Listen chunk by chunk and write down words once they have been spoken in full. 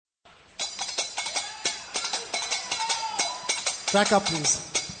Track up, please.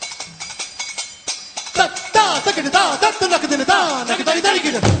 Ta ta ta ta ta ta ta ta ta ta ta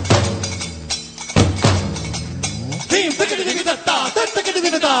ta. Team ta ta ta ta ta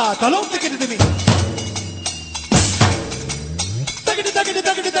ta ta. Talon ta ta ta. Ta ta ta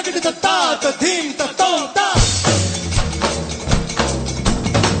ta ta ta ta. Team ta ta ta.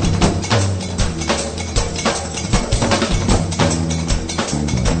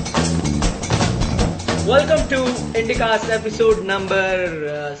 Welcome to Indicast episode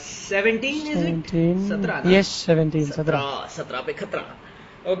number 17, is it? 17. 17. Yes, 17. 17 pe khatra.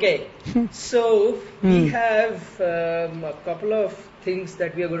 Okay, so we have a couple of things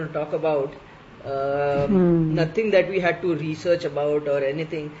that we are going to talk about. Nothing that we had to research about or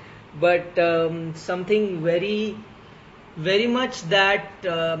anything, but something very, very much that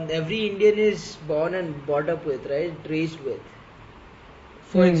every Indian is born and brought up with, right? Raised with.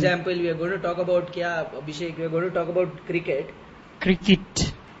 For example, we are going to talk about Abhishek, we are going to talk about cricket.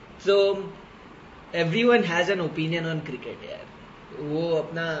 Cricket. So, everyone has an opinion on cricket, yaar. वो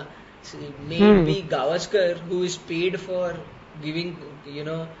अपना, maybe Gavaskar, who is paid for giving,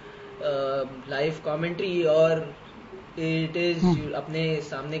 live commentary, or it is अपने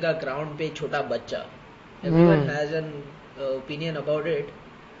सामने का ground पे छोटा बच्चा. Everyone has an opinion about it.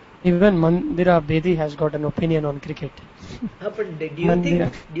 Even Mandira Bedi has got an opinion on cricket. But do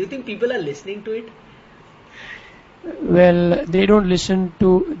you think people are listening to it? Well, they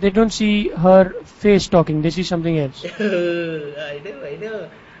don't see her face talking, they see something else. I know.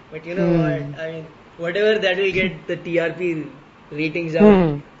 But you know what? I mean, whatever that will get the TRP ratings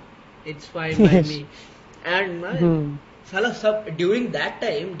out, it's fine by me. And during that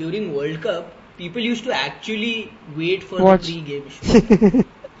time, during World Cup, people used to actually wait for the pre-game show.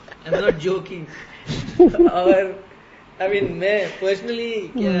 I'm not joking. और I mean, मैं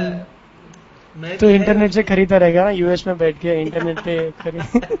personally तो internet से खरीदा रहेगा ना, US में बैठ के इंटरनेट पे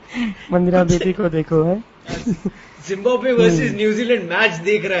मंदिरा बेदी को देखो है. जिम्बाब्वे वर्सेस न्यूजीलैंड मैच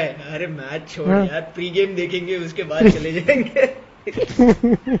देख रहा है. अरे मैच छोड़ यार, प्री गेम देखेंगे उसके बाद चले जाएंगे.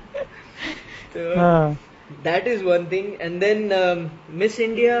 तो that is one thing. And then Miss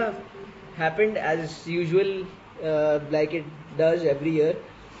India happened as usual, like it does every year.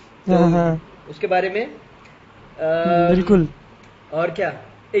 तो उसके बारे में बिल्कुल. और क्या,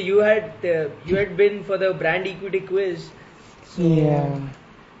 you had been for the brand equity quiz. So, yeah,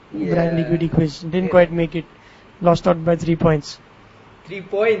 brand equity quiz didn't quite make it, lost out by 3 points. 3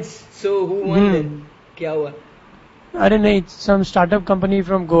 points. So who won then? क्या हुआ? I don't know, it's some startup company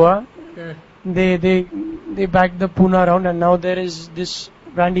from Goa. They backed the Pune round, and now there is this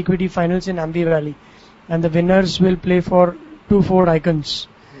brand equity finals in Ambi Valley, and the winners will play for 2 Ford icons.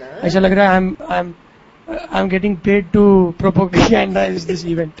 ऐसा लग रहा है I'm getting paid to propagandize this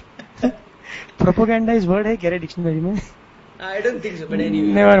event. Propagandize word है क्या dictionary में? I don't think so, but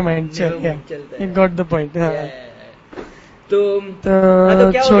anyway. Never mind. Yeah. You got the point. तो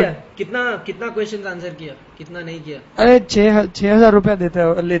क्या हो गया? कितना क्वेश्चन आंसर किया, कितना नहीं किया? अरे 6,000 रुपया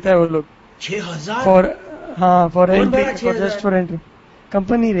लेता है वो लोग. 6,000? For entry, just for entry.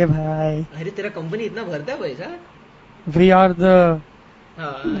 Company रे भाई. अरे तेरा कंपनी इतना भरता है पैसा? We are the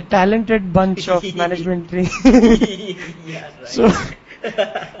talented bunch of management tree. Yeah,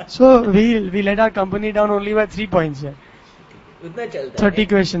 right. So we let our company down only by 3 points. Yeah. उतना चलता 30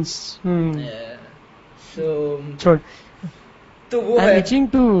 questions. Yeah. So छोड़. तो वो I'm itching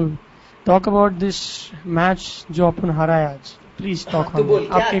to talk about this match जो अपन हारा है आज. Please talk on it.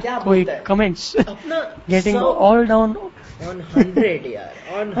 आपके कोई comments? Getting all down on 100 यार.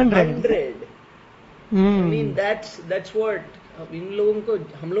 On 100. I mean that's what इन लोगों को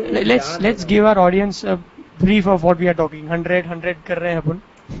हम लोग. Let's give our audience a brief of what we are talking. 100 कर रहे हैं अपन.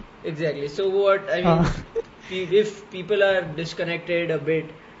 Exactly. So what I mean, if people are disconnected a bit,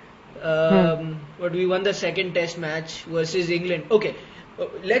 what we won the second test match versus England. Okay,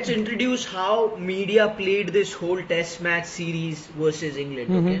 let's introduce how media played this whole test match series versus England.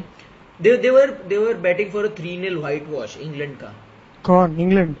 Okay, they were betting for a 3-0 whitewash England का. कौन?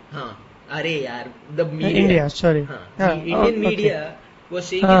 England? हाँ. अरे यार, the media. India, sorry. Indian media was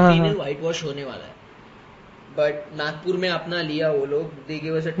saying कि 3-0 whitewash होने वाला है. But Nagpur में अपना लिया वो लोग. They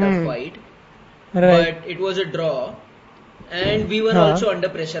gave us a tough fight. Right. But it was a draw, and we were also under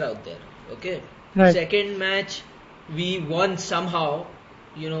pressure out there. Okay. Right. Second match we won somehow,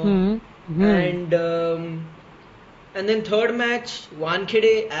 and then third match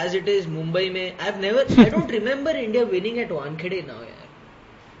Wankhede, as it is Mumbai में. I don't remember India winning at Wankhede now. यार.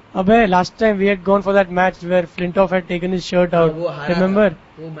 अबे last time we had gone for that match where Flintoff had taken his shirt out. Remember?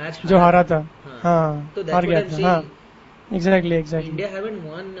 वो match जो हारा था. हाँ. तो that's what I'm saying. Exactly. India haven't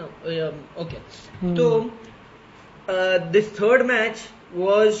won. Okay. So this third match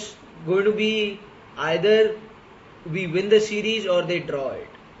was going to be either we win the series or they draw it.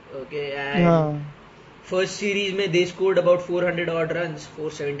 Okay, and हाँ. first series में they scored about 400 odd runs,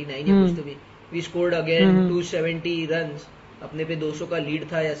 479 या कुछ तो भी. We scored again 270 runs. अपने पे 200 का lead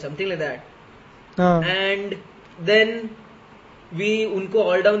था या something like that. हाँ. And then we उनको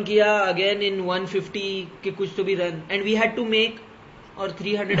all down किया again in 150 के कुछ तो भी run, and we had to make or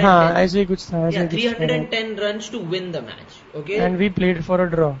 310. हाँ, ऐसे ही कुछ था. Yeah, 310 runs to win the match. Okay. And we played for a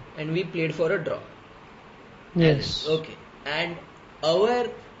draw. And we played for a draw. Yes. And, okay. And our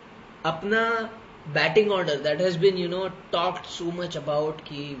apna batting order that has been, talked so much about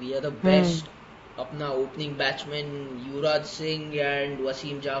ki we are the best. Apna opening batsmen Yuvraj Singh and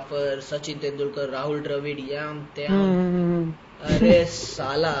Wasim Jafar, Sachin Tendulkar, Rahul Dravid, yam tyam. अरे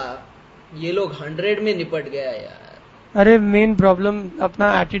साला ये लोग 100 में निपट गया यार. अरे main problem अपना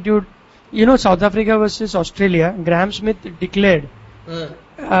attitude. South Africa versus Australia, Graeme Smith declared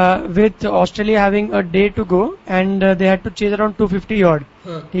with Australia having a day to go and they had to chase around 250 odd.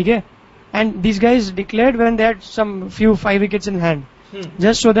 ठीक है, and these guys declared when they had some few 5 wickets in hand,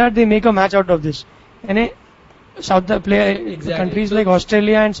 just so that they make a match out of this. And countries like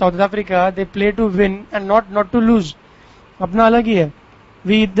Australia and South Africa, they play to win and not to lose. अपना अलग ही है.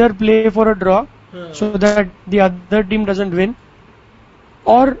 We either play for a draw so that the other team doesn't win,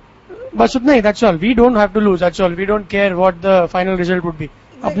 or बस उतना ही. That's all. We don't have to lose. That's all. We don't care what the final result would be.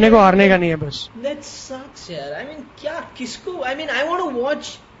 अपने को हारने का नहीं है बस. That sucks, यार. I mean, क्या किसको? I mean, I want to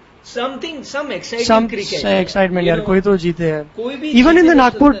watch some exciting cricket. Some excitement, यार. कोई तो जीते यार. कोई भी. Even in the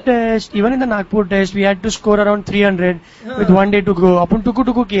Nagpur test, we had to score around 300 with 1 day to go. अपन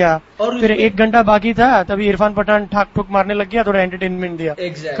टुकु किया. फिर 1 घंटा बाकी था, तभी इरफान पठान ठाक ठुक मारने लग गया, थोड़ा एंटरटेनमेंट दिया.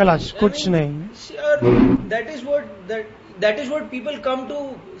 Exactly. खलास, कुछ नहीं. Sure, that is what people come to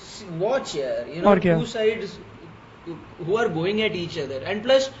watch here. Two sides who are going at each other. And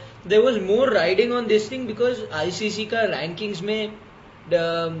plus, there was more riding on this thing because ICC ka rankings mein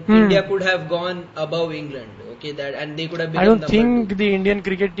India could have gone above England. Okay, and they could have become I don't think the Indian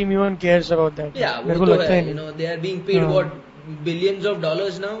cricket team even cares about that. Yeah, वो तो है. They are being paid what, billions of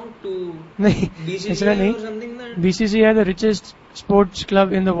dollars now to BCCI or something like that. BCCI is the richest sports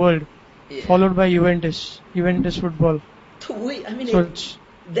club in the world, followed by Juventus football. तो वही, I mean,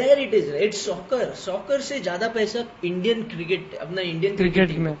 there it is. It's soccer से ज्यादा पैसा Indian cricket, अपना Indian cricket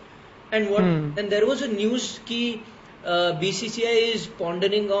में. And what? And there was a news कि BCCI is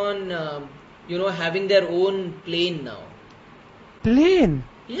pondering on having their own plane now. Plane?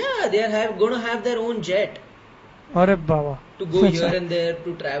 Yeah, they are going to have their own jet. अरे बाबा. To go here and there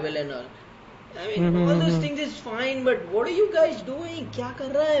to travel and all. I mean, all those things is fine, but what are you guys doing? क्या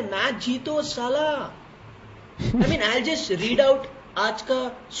कर रहा है? Match जीतो साला. I mean, I'll just read out आज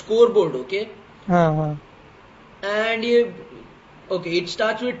का scoreboard, okay? हाँ. And okay, it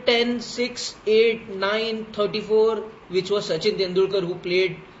starts with 10, 6, 8, 9, 34, which was Sachin Tendulkar who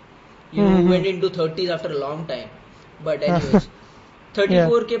played, who went into 30s after a long time. But anyways,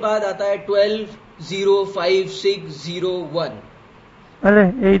 34 के बाद आता है 12, 0, 5, 6, 0, 1.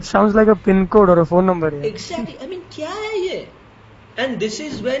 अरे, it sounds like a pin code or a phone number. Exactly. I mean, क्या है ये? And this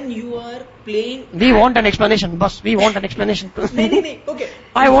is when you are playing. We want an explanation, boss. We want an explanation. No. Okay.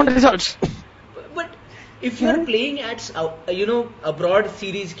 I want results. But if you are playing at, abroad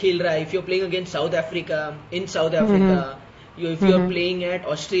series खेल रहा है, if you are playing against South Africa, in South Africa, if you are playing at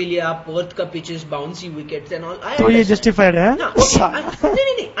Australia, Perth का pitches, bouncy wickets and all. तो ये justified है? No,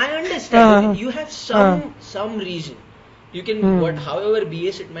 okay. I understand. You have some reason. You can however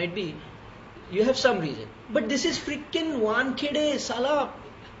BS it might be. You have some reason. But this is freaking Wankhede, Salah.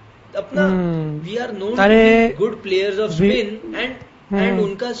 Apna, we are known to be good players of spin and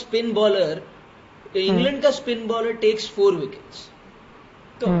unka spin bowler, England ka spin bowler takes 4 wickets.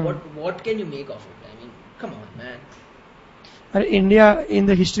 So what can you make of it? I mean, come on, man. India in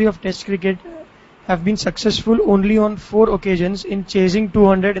the history of Test cricket have been successful only on 4 occasions in chasing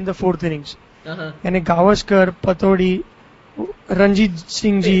 200 in the 4th innings. यानी गावस्कर, पतौड़ी, रंजीत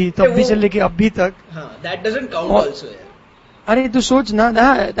सिंह जी तब भी से लेके अभी तक. That doesn't count also. अरे तू सोच ना,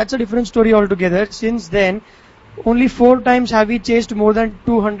 that's a different story altogether. Since then, only 4 times have we chased more than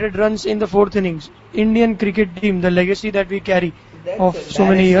 200 runs in the 4th innings. Indian cricket team, the legacy that we carry of so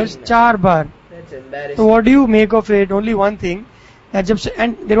many years, 4 bar. That's embarrassing. So what do you make of it? Only one thing.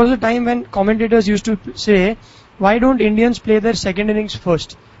 And there was a time when commentators used to say, why don't Indians play their second innings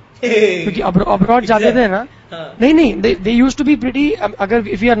first? क्योंकि abroad जाते थे ना. नहीं, they used to be pretty. अगर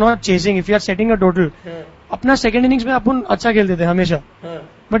if you are not chasing, if you are setting a total, अपना second innings में अपन अच्छा खेलते थे हमेशा.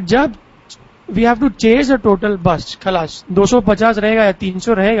 But जब we have to chase a total, बस खलास 250 रहेगा या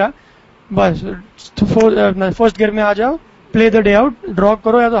 300 रहेगा, बस फर्स्ट गियर में आ जाओ, play the day out, draw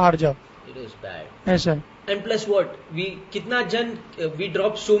करो या तो हार जाओ, It was bad. ऐसा. And plus what? कितना जन we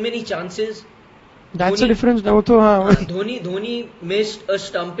dropped so many chances. That's the difference. वो तो हाँ. Dhoni missed a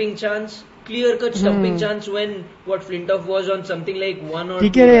stumping chance, clear cut stumping chance when what Flintoff was on something like 1 or 2.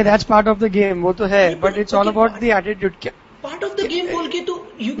 ठीक है, that's part of the game. वो तो है, but it's all about the attitude. Part of the game बोल के तो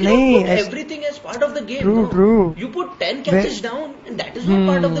you नहीं, cannot put everything as part of the game. True, no. true. You put 10 catches down and that is not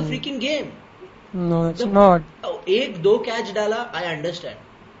part of the freaking game. No, it's not. एक दो catch डाला, I understand.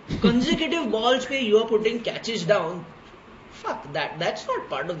 Consecutive balls पे you are putting catches down. Fuck that. That's not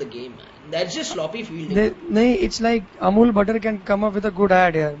part of the game, man. That's just sloppy fielding. नहीं, it's like Amul Butter can come up with a good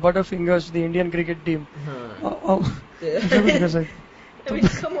ad here. Butterfingers, the Indian cricket team. I mean,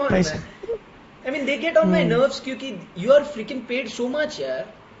 come on, man. I mean, they get on my nerves क्योंकि you are freaking paid so much, यार.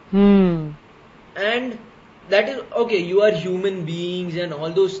 And that is okay. You are human beings and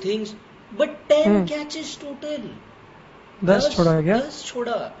all those things, but 10 catches total. 10 छोड़ा है क्या? 10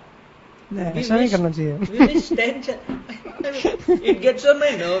 छोड़ा. ऐसा नहीं करना चाहिए. We missed 10. I mean, it gets on my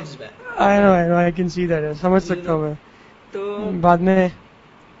nerves, man. I know, I can see that. समझ सकता हूँ मैं. तो बाद में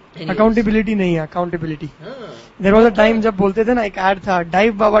अकाउंटेबिलिटी नहीं है, accountability. There was a time जब बोलते थे ना, एक एड था,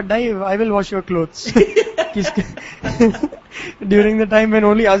 डाइव बाबा dive, I will wash your clothes. During the time when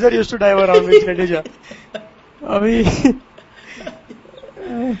only Azhar used to dive around with Jadeja. अभी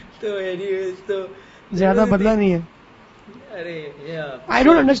तो एनीवेज तो ज्यादा बदला नहीं है. अरे I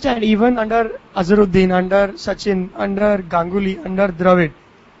don't understand, even under Azharuddin, under Sachin, under Ganguly, under Dravid.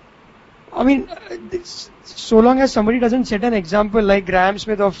 I mean, so long as somebody doesn't set an example like Graham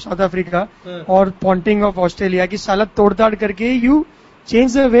Smith of South Africa or Ponting of Australia, कि साला तोड़-ताड़ करके you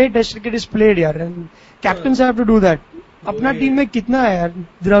change the way Test cricket is played, यार. And captains have to do that. अपना team में कितना है यार,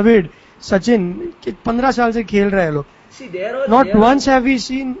 द्रविड़, सचिन, 15 साल से खेल रहे हैं लोग. Not once have we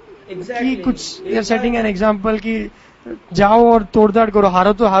seen कि कुछ they are setting an example कि जाओ और तोड़-ताड़ करो,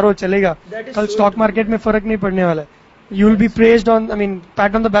 हारो तो हारो, चलेगा. कल स्टॉक मार्केट में फर्क नहीं पड़ने वाला है. You will be praised on, I mean,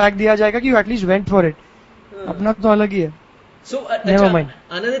 pat on the back दिया जाएगा कि you at least went for it. अपना तो अलग ही है. So, never mind.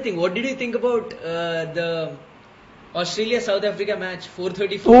 Another thing, what did you think about the Australia-South Africa match,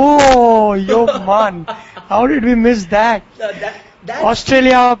 434? Oh, yo man, how did we miss that? That's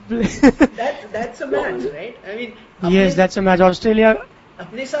Australia. that's a match, right? I mean, Yes, that's a match. Australia.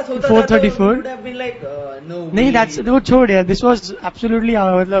 अपने साथ होता 434. would have been like, no. नहीं, that's वो छोड़ यार. This was absolutely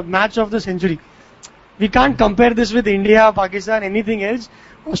मतलब match of the century. We can't compare this with India, Pakistan, anything else.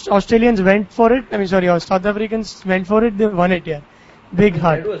 Australians went for it. I mean, sorry, South Africans went for it. They won it, यार. Big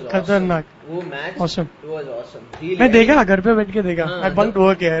heart. खतरनाक. वो match Awesome. was awesome. Really, मैं देखा, घर पे बैठ के देखा. I bunked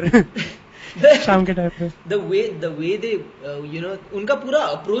work यार. शाम के टाइम पे. The way they, उनका पूरा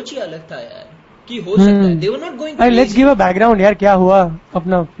approach ही अलग था यार. कि हो सकता है. They were not going crazy. Let's give a background यार, क्या हुआ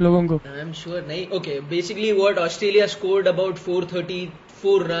अपना लोगों को. I'm sure नहीं. Okay, basically what Australia scored about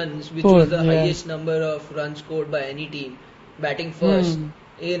 434 runs, which was the highest number of runs scored by any team, batting first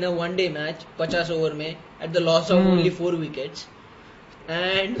in a one-day match, 50 over में, at the loss of only 4 wickets.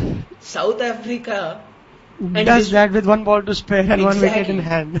 And South Africa does that with one ball to spare and one wicket in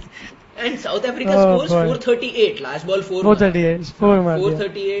hand. And South Africa scores 438. Last ball 438.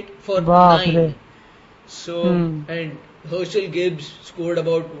 438 for 9. So and Herschel Gibbs scored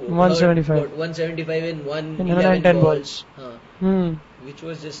about 175 in 111 balls. Which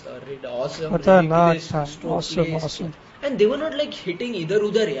was just awesome. Awesome. And they were not like hitting either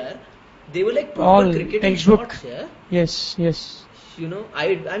udhar, yaar. They were like proper cricketing shots, yeah. Yes.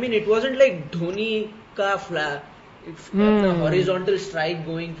 I mean, it wasn't like Dhoni ka horizontal strike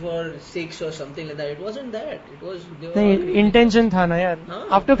going for 6 or something like that. It wasn't that. It was intention था ना यार.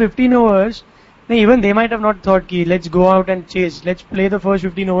 After 15 overs, even they might have not thought कि let's go out and chase. Let's play the first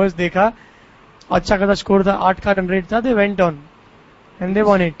 15 overs. देखा अच्छा खासा score था, 8 का run rate था. They went on and they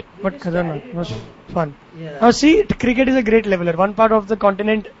won it. But खतरनाक, it was fun. Yeah. Now see, cricket is a great leveler. One part of the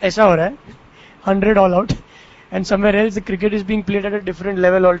continent ऐसा हो रहा है, 100 all out, and somewhere else the cricket is being played at a different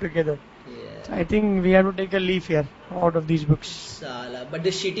level altogether. I think we have to take a leaf here out of these books. Sala. But the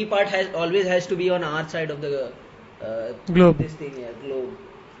shitty part always has to be on our side of the globe. This thing here, globe.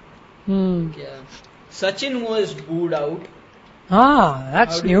 Yeah. Sachin was booed out.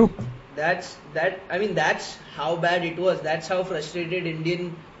 That's new. That's how bad it was. That's how frustrated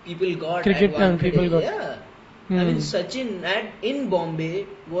Indian people got. Cricket people got. Yeah. I mean, Sachin in Bombay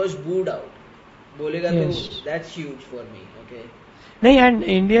was booed out. Bolega to, that's huge for me. Okay. नहीं, and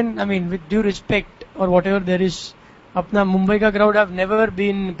Indian, I mean, with due respect or whatever there is, अपना मुंबई का crowd have never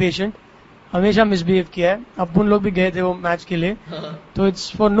been patient. हमेशा misbehave किया है. अपन लोग भी गए थे वो मैच के लिए. हाँ. तो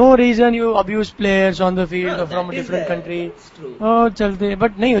it's for no reason you abuse players on the field हाँ, from a that is different there. Country. It's true. ओ चलते.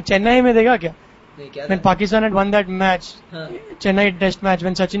 बट नहीं, चेन्नई में देखा क्या? नहीं, क्या When था? Pakistan had won that match, हाँ. Chennai Test match,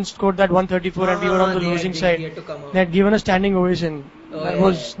 when Sachin scored that 134 and we were on the they had- losing they side, had to come out. they had given a standing ovation. Oh, that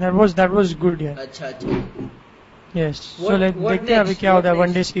yeah, was good, yeah. अच्छा अच्छा. Yes. So What- let what देखते हैं अभी next? क्या What होता है next?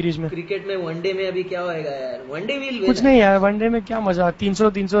 One day series में. Cricket में वनडे में अभी क्या होएगा यार? वनडे विल कुछ नहीं यार, वनडे में क्या मजा.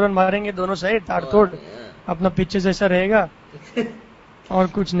 300 रन मारेंगे दोनों साइड ताड़ तोड़. अपना पिचेस ऐसा रहेगा और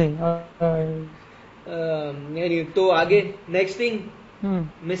कुछ नहीं. तो आगे next thing,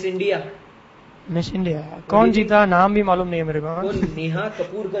 miss India. Miss India कौन जीता? नाम भी मालूम नहीं है मेरे वो को. नेहा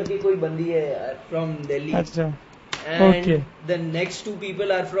कपूर करके कोई बंदी है यार, फ्रॉम दिल्ली. अच्छा. And Okay. The next to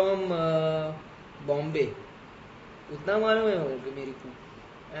people are from Bombay. उतना मालूम है मेरे को.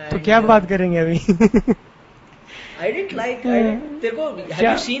 तो क्या बात करेंगे अभी? I didn't like. तेरे को हैव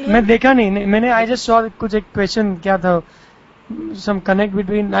क्या? यू सीन मैं देखा नहीं, मैंने आई जस्ट सॉ कुछ एक क्वेश्चन क्या था, सम connect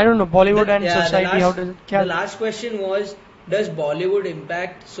between I don't know Bollywood and society. How does क्या? The last question was, does Bollywood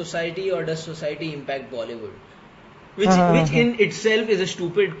impact society or does society impact Bollywood? Which in itself is a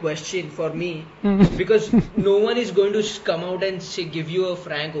stupid question for me, because no one is going to come out and give you a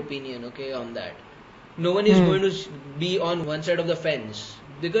frank opinion, okay, on that. No one is going to be on one side of the fence,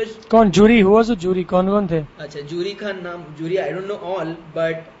 because कौन jury? Who was the jury? कौन थे? अच्छा, jury का नाम, jury I don't know all,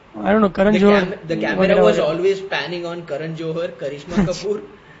 but I don't know. Karan Johar. the camera was always panning on Karan Johar, Karishma Kapoor,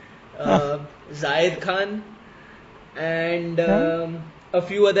 Zayed Khan, and a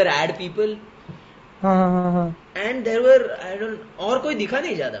few other ad people. हाँ. And there were, I don't, और कोई दिखा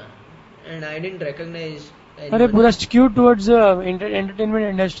नहीं ज्यादा, and I didn't recognize anyone. अरे पूरा skewed towards entertainment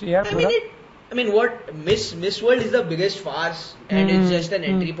industry यार पूरा. I mean, what Miss World is the biggest farce, and it's just an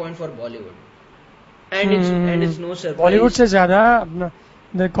entry point for Bollywood, and it's no surprise. Bollywood से ज्यादा अपना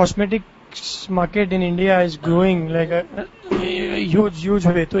the cosmetics market in India is growing like a huge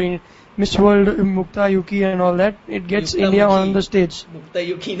way. So in Miss World, Mukta Yuki and all that, it gets Mukta India Mukhi. on the stage. Mukta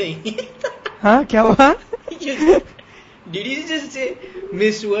Yuki नहीं. हाँ क्या हुआ? Did you just say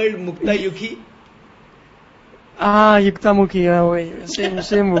Miss World Mukta Yuki? हाँ युक्ता मुखी. हाँ वही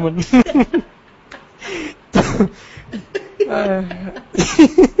same woman.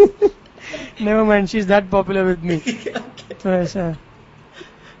 Never mind, she's that popular with me. तो ऐसा.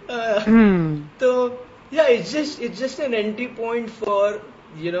 So yeah, it's just an entry point for,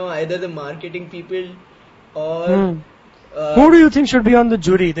 you know, either the marketing people or Who do you think should be on the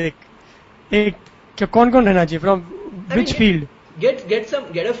jury? एक कौन रहना चाहिए from which field?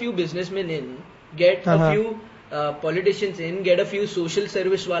 Get a few businessmen in, get a few politicians in, get a few social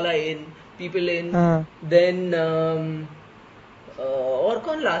service wala in, people in, then और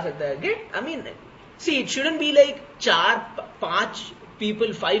कौन ला सकता है? I mean, see, it shouldn't be like 4-5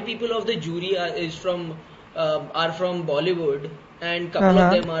 people, 5 people of the jury are from Bollywood, and couple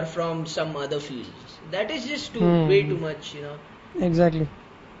of them are from some other fields. That is just way too much, you know. Exactly.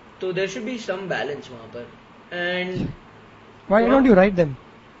 So there should be some balance वहाँ पर. And why don't you write them?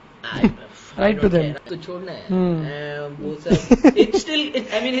 Write to them. तो छोड़ना है. वो सब. It's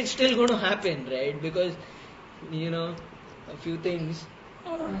still going to happen, right? Because, you know, a few things.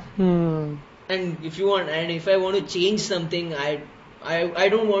 And if I want to change something, I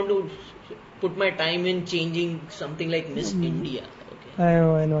don't want to put my time in changing something like Miss India. Okay.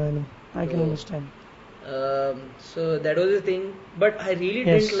 I know. I can understand. So that was the thing. But I really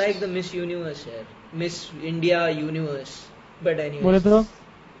didn't like the Miss Universe here. Miss India Universe. But anyways. बोले तो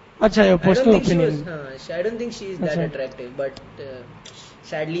अच्छा ये personal opinion. I don't think she's that attractive. But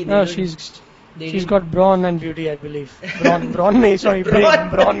sadly, no, she's got brawn and beauty, I believe. Brawn नहीं, sorry,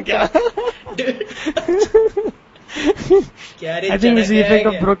 brawn क्या? I think it's the effect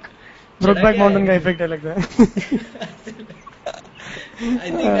of Brokeback Mountain का effect है लगता है.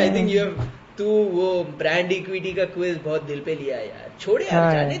 I think you have तू वो brand equity का quiz बहुत दिल पे लिया यार. छोड़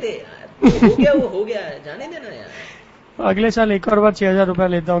यार, जाने दे यार. हो गया जाने देना यार. अगले साल एक और बार 6,000 रुपया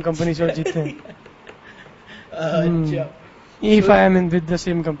लेता हूँ कंपनी से और जीतते हैं. अच्छा. If I am in with the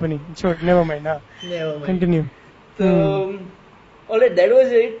same company. Sure, never mind. Never mind. Continue. So, alright, that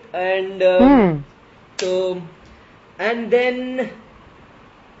was it. And so, and then,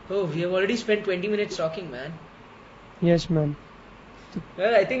 we have already spent 20 minutes talking, man. Yes, man.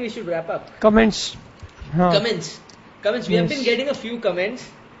 Well, I think we should wrap up. Comments. Comments. We have been getting a few comments.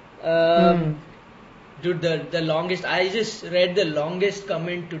 Dude, the longest. I just read the longest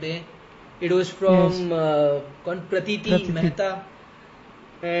comment today. It was from Pratiti Mehta,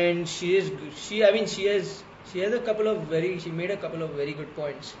 and she made a couple of very good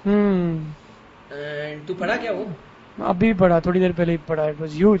points. And तू पढ़ा क्या वो? अभी पढ़ा, थोड़ी देर पहले ही पढ़ा. It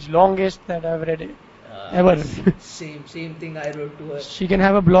was huge, longest that I've read it ever. Same thing I wrote to her. She can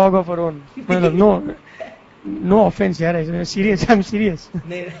have a blog of her own. मतलब, no offense यार, I'm serious. I'm serious.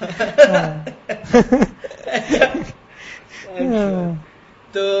 I'm sure.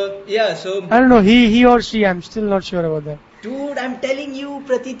 So yeah, so I don't know, he or she, I'm still not sure about that. dude, I'm telling you,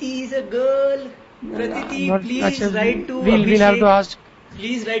 Pratiti is a girl. Pratiti, Not- please actually, write to we'll have to Abhishek. ask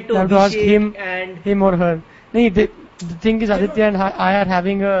Please write to we'll have to ask Abhishek and him or her. No, the thing is, Aditya and I are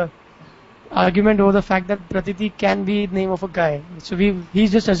having a argument over the fact that Pratiti can be the name of a guy. So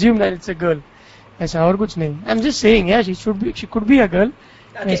he's just assumed that it's a girl. ऐसा और कुछ नहीं. I'm just saying, yeah, she could be a girl.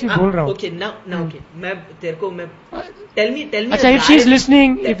 मैं ऐसे बोल रहा हूँ. okay, now okay. मैं तेरे को मैं tell me अच्छा, a if guy- she's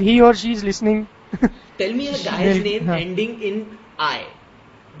listening, if he or she is listening, tell me a guy's name हाँ. ending in I.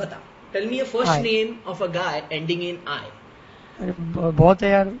 बता. Tell me a first I. name of a guy ending in I. अरे बहुत है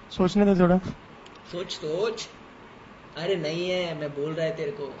यार, सोचने दो थोड़ा. सोच. अरे नहीं है, मैं बोल रहा है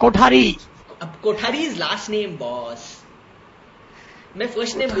तेरे को. कोठारी. अब Kothari is last name, boss. मैं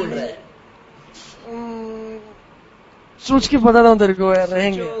first name बोल रहा है. सोच के बता रहा हूँ तेरे को यार,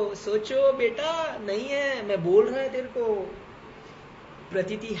 रहेंगे. सोचो बेटा, नहीं है, मैं बोल रहा है तेरे को.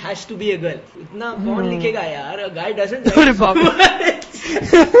 Pratiti has to be a girl. इतना कौन लिखेगा यार? A guy doesn't. अरे बाप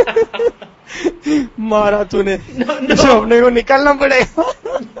मारा तूने. No. इसे अपने को निकालना पड़ेगा.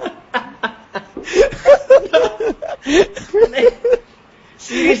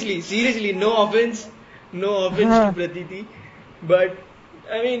 Seriously, no offense to Pratiti, but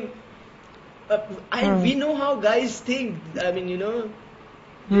I mean, we know how guys think. I mean, you know.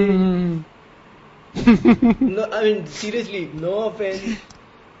 No, I mean, seriously, no offense,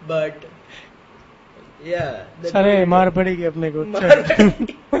 but yeah. सारे मार पड़ेगी अपने को.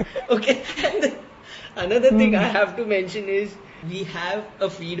 Okay. Another thing I have to mention is we have a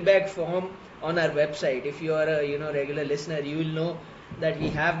feedback form on our website. If you are a regular listener, you will know that we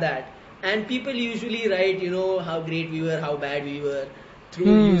have that. And people usually write, how great we were, how bad we were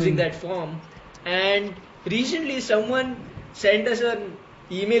through using that form. And recently someone sent us an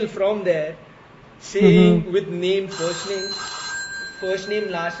email from there saying with name, first name,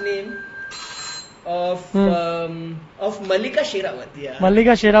 last name of Mallika Sherawat. Yeah.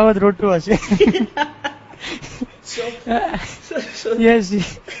 Mallika Sherawat wrote to us. So Yes.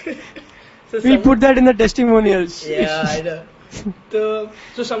 We'll put that in the testimonials. Yeah, I know.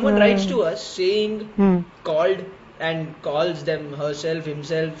 So someone writes to us saying calls them herself,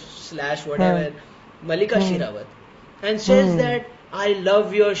 himself / whatever, Mallika Sherawat, and says that I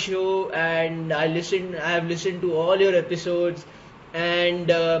love your show and I have listened to all your episodes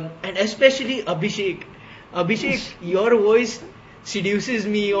and especially Abhishek, your voice seduces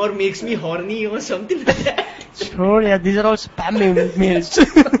me or makes me horny or something like that. Sure, yeah, these are all spam mails.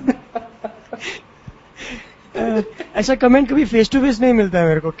 ऐसा comment कभी face to face नहीं मिलता है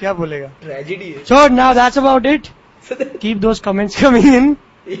मेरे को, क्या बोलेगा. Tragedy है. So now that's about it. Keep those comments coming in.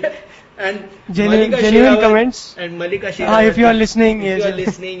 Yeah. And Genuine Sherawat comments. And Mallika Sherawat. If you are listening, if yes. you are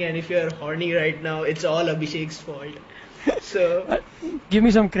listening, and if you are horny right now, it's all Abhishek's fault. So give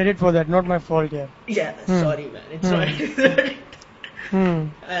me some credit for that, not my fault. yeah, sorry man, it's not.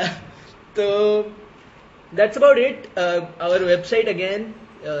 So that's about it. Our website again,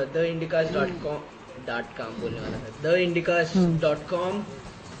 theindicas.com. theindicas.com.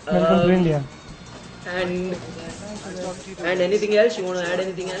 Welcome to India. And anything else? You want to add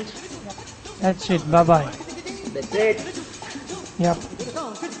anything else? That's it. Bye bye. That's it. Yep.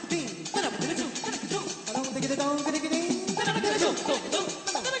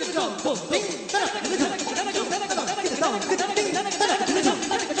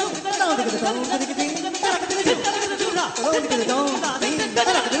 Ding,